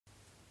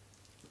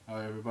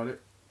Hi everybody,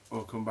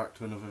 welcome back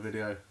to another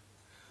video,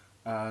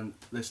 and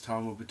this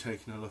time we'll be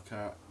taking a look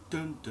at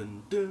dun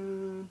dun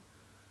dun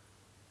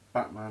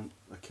Batman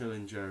The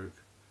Killing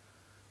Joke,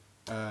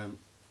 and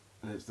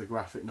it's the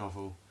graphic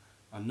novel.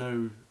 I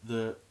know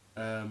that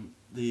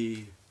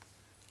the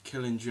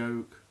Killing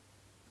Joke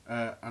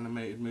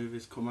animated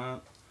movies come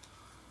out,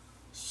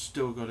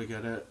 still got to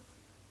get it,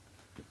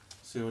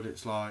 see what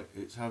it's like.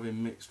 It's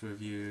having mixed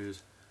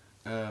reviews,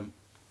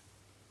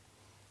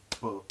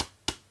 but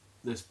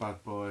this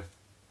bad boy,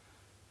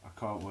 I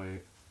can't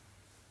wait.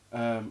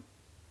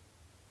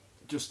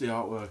 Just the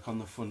artwork on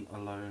the front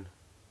alone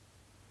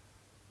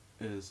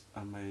is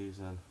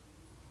amazing,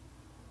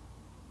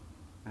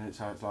 and it's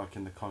how it's like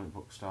in the comic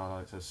book style,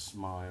 like it's a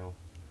smile.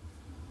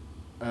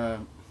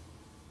 And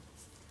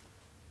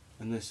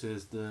this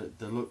is the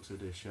deluxe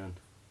edition.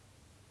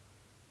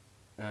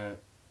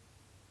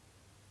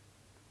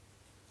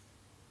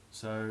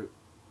 So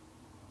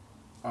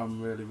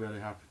I'm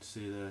really happy to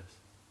see this.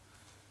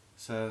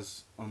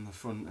 Says on the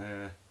front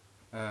here,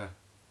 I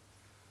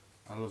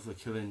love The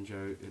Killing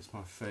Joke, it's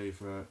my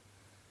favourite.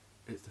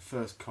 It's the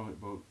first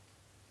comic book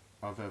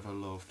I've ever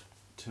loved,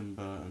 Tim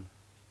Burton.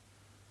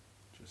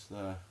 Just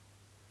there.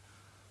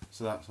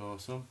 So that's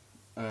awesome.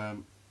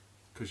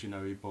 Because you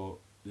know he bought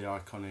the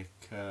iconic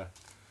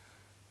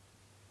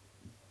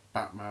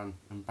Batman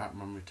and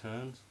Batman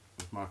Returns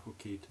with Michael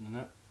Keaton in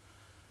it.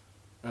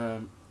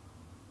 And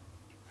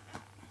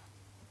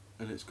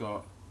it's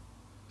got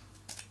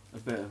a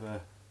bit of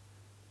a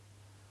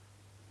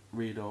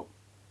read up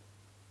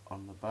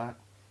on the back,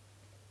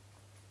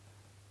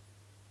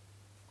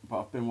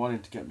 but I've been wanting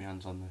to get my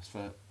hands on this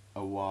for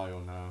a while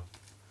now,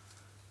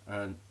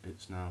 and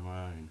it's now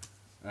mine.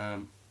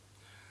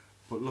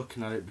 But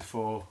looking at it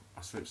before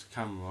I switch the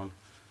camera on,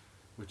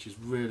 which is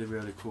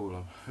really cool,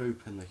 I'm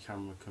hoping the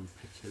camera can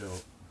pick it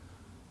up,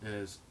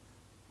 is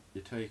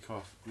you take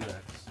off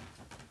this,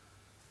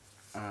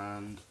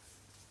 and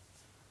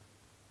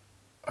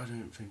I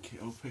don't think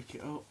it'll pick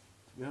it up,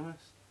 to be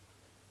honest.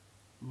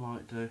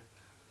 Might do.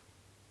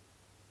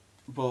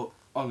 But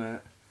on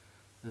it,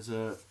 there's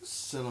a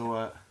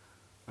silhouette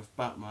of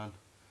Batman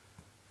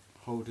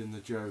holding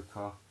the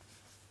Joker.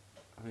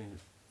 I mean,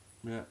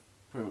 yeah,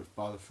 pretty much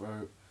by the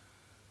throat.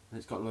 And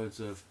it's got loads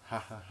of ha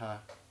ha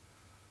ha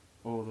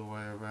all the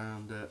way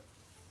around it,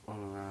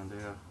 all around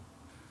here.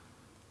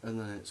 And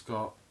then it's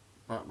got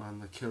Batman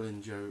The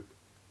Killing Joke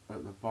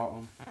at the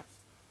bottom.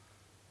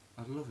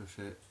 I'd love if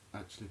it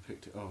actually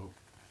picked it up,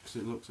 because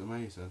it looks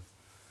amazing.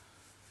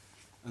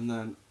 And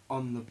then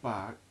on the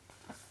back,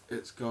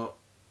 it's got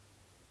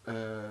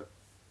a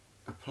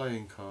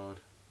playing card,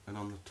 and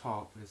on the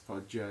top it's got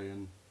a J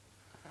and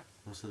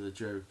also the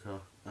Joker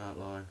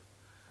outline.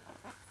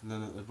 And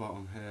then at the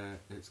bottom here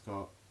it's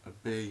got a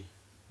B,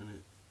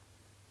 and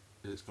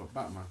it's got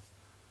Batman,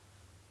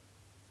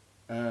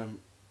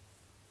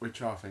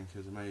 which I think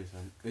is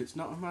amazing. It's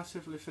not a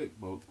massively thick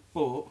book,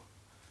 but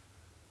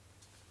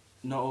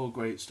not all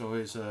great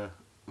stories are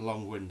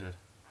long-winded.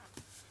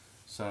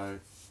 So,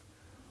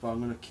 but I'm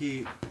going to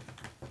keep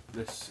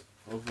this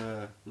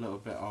other little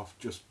bit off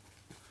just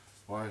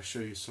while I show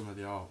you some of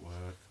the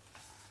artwork.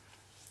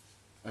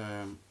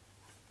 And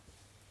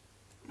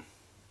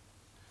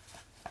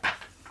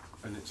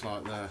it's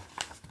like there.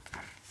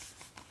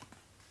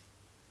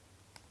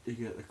 You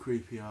get the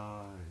creepy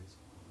eyes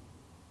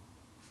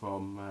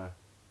from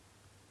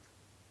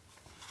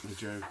the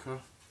Joker.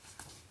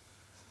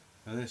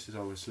 And this is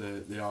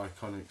obviously the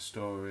iconic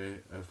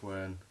story of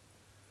when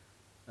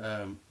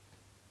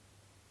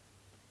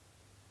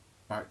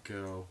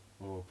Batgirl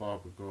or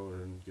Barbara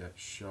Gordon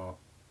gets shot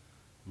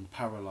and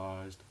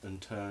paralysed and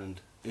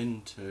turned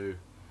into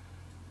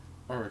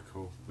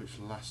Oracle, which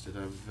lasted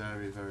a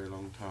very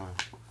long time.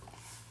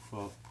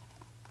 But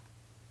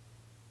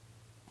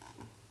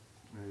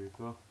there you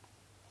go.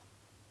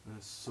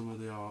 There's some of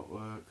the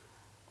artwork.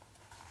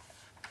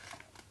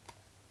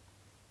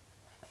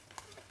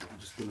 I'm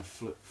just going to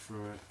flip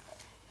through it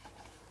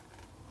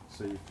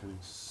so you can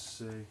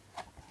see.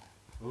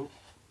 Oh,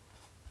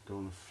 don't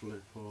want to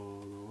flip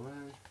all the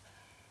way.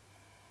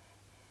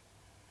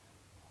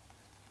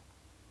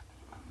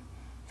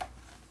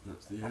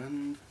 That's the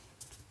end.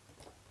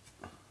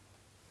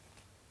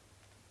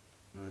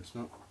 No, it's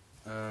not.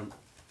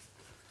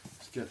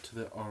 Let's get to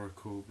the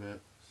Oracle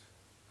bit,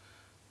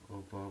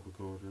 or Barbara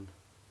Gordon.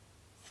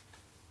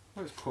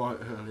 That was quite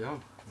early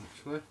on,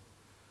 actually.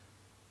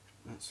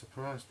 That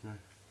surprised me.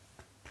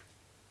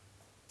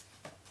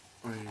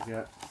 Where you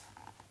get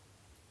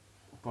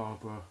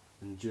Barbara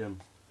and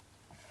Jim,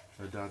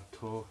 her dad,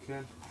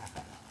 talking,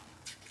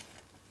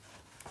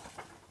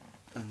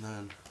 and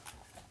then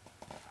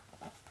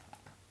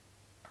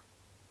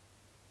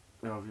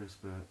the obvious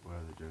bit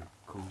where the Joker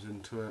comes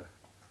into it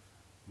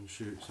and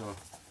shoots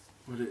off.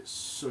 But it's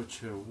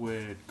such a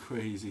weird,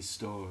 crazy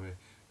story.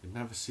 You've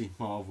never seen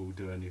Marvel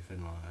do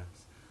anything like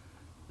this.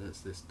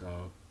 That's this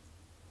dark.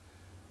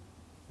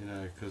 You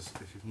know, because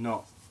if you've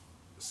not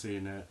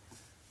seen it,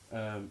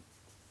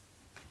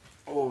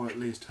 or at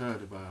least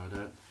heard about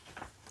it,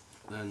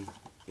 then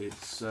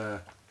it's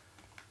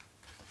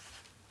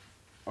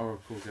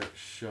Oracle gets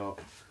shot,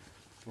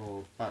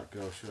 or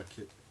Batgirl, should I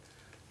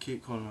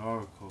keep calling her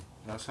Oracle?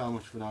 That's how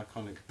much of an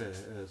iconic bit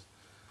it is.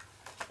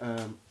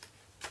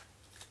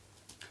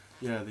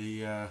 Yeah,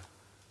 the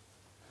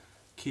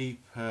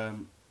keep.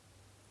 I've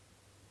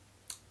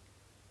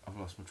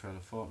lost my train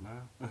of thought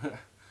now.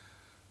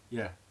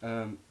 Yeah,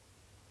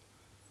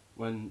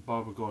 when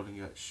Barbara Gordon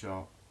gets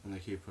shot and they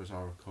keep her as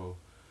Oracle,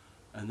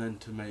 and then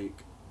to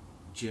make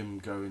Jim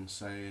go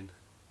insane,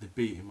 they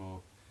beat him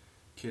up,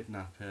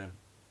 kidnap him,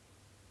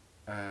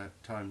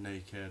 tie him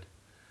naked,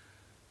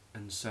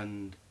 and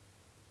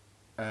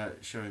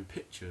show him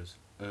pictures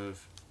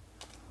of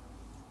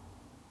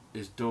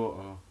his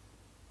daughter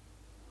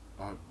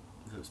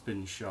that's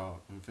been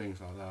shot and things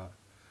like that.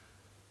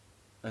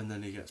 And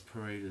then he gets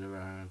paraded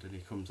around and he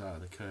comes out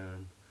of the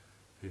curtain,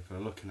 people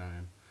are looking at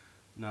him.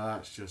 Now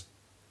that's just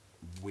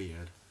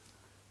weird.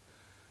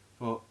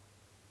 But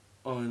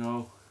all in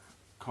all,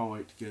 can't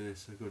wait to give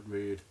this a good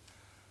read.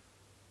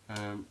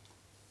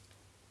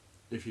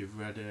 If you've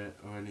read it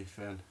or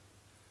anything,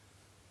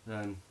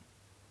 then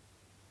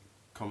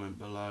comment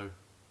below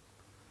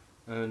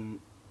and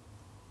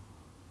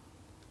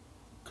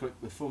click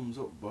the thumbs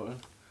up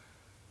button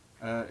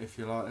if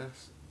you like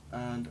this,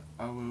 and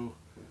I will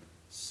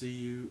see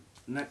you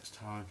next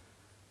time.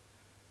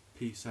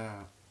 Peace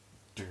out.